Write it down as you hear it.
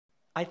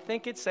I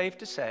think it's safe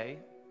to say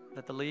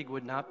that the league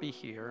would not be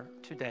here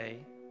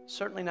today,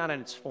 certainly not in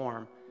its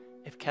form,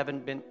 if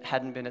Kevin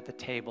hadn't been at the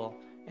table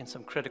in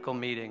some critical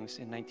meetings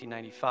in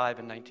 1995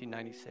 and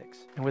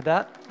 1996. And with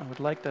that, I would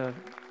like to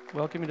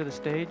welcome you to the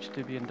stage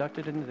to be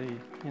inducted into the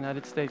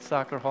United States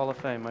Soccer Hall of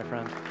Fame, my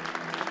friend.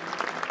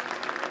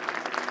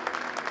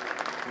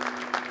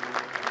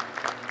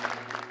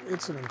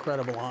 It's an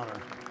incredible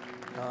honor.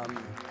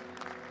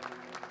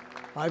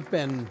 I've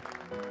been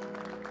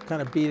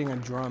kind of beating a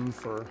drum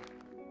for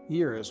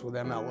years with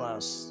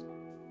MLS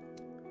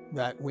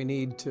that we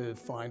need to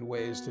find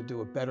ways to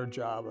do a better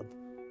job of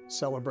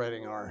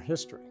celebrating our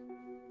history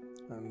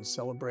and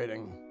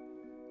celebrating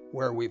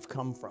where we've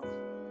come from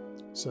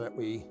so that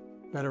we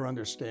better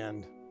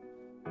understand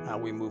how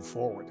we move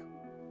forward.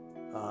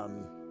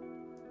 I'm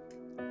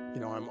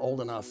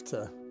old enough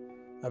to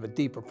have a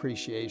deep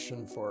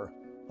appreciation for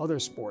other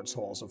sports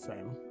halls of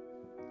fame,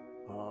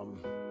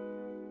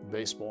 the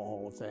Baseball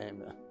Hall of Fame,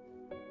 the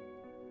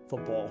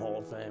Football Hall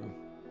of Fame.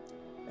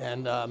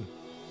 And,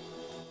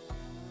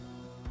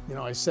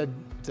 I said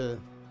to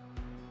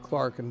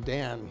Clark and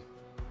Dan,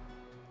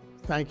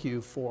 thank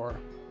you for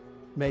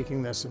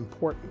making this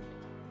important.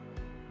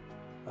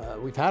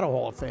 We've had a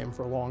Hall of Fame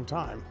for a long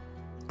time,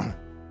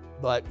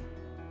 but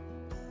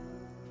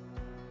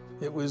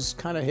it was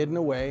kind of hidden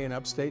away in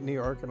upstate New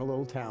York in a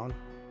little town.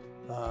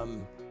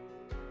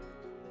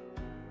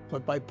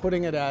 But by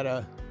putting it at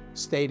a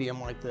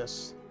stadium like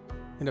this,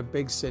 in a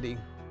big city,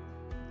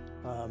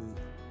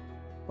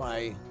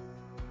 by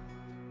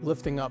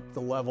lifting up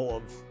the level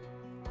of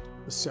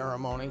the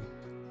ceremony,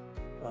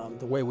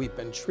 the way we've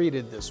been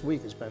treated this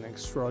week has been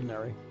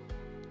extraordinary.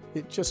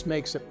 It just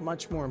makes it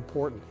much more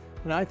important.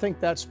 And I think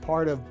that's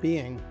part of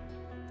being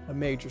a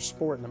major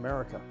sport in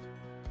America.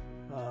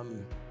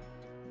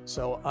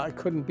 So I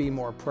couldn't be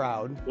more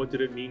proud. What did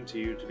it mean to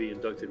you to be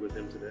inducted with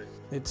him today?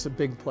 It's a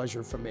big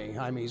pleasure for me.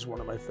 Jaime's one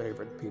of my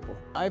favorite people.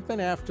 I've been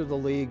after the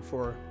league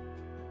for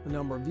a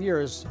number of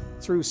years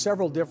through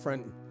several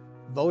different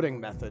voting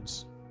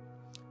methods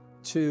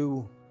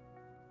to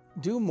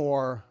do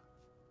more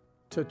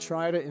to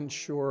try to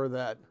ensure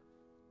that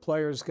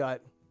players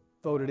got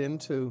voted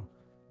into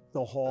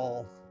the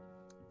Hall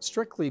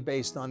strictly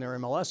based on their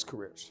MLS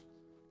careers.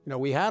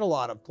 We had a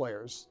lot of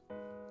players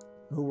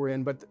who were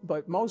in, but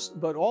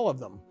all of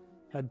them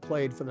had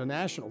played for the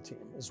national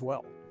team as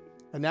well.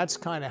 And that's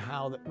kind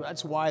of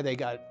that's why they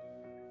got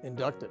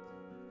inducted.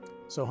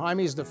 So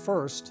Jaime's the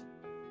first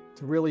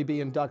to really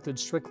be inducted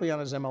strictly on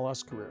his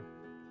MLS career.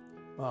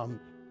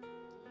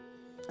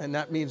 And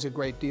that means a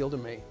great deal to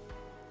me.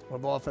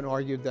 I've often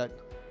argued that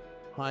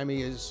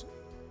Jaime is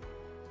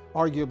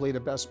arguably the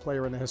best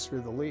player in the history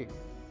of the league.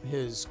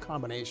 His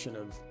combination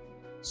of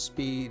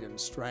speed and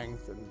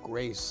strength and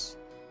grace,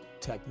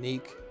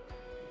 technique.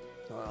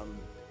 I'm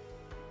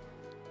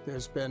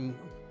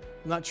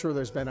not sure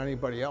there's been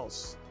anybody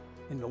else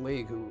in the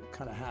league who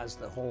kind of has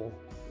the whole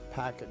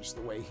package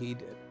the way he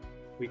did.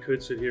 We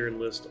could sit here and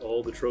list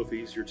all the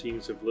trophies your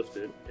teams have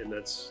lifted, and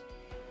that's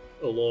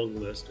a long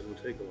list and would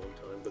take a long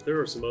time. But there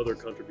are some other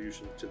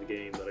contributions to the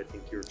game that I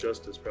think you're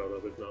just as proud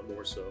of, if not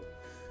more so.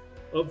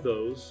 Of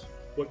those,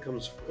 what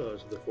comes to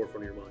the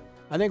forefront of your mind?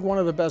 I think one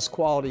of the best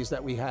qualities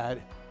that we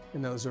had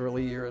in those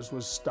early years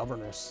was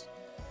stubbornness.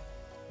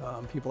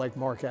 People like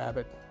Mark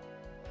Abbott,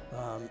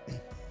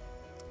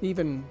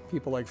 even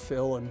people like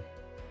Phil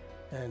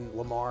and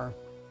Lamar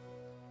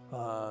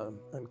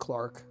and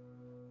Clark,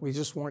 we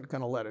just weren't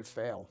going to let it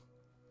fail.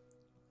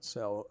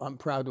 So I'm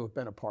proud to have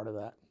been a part of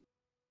that.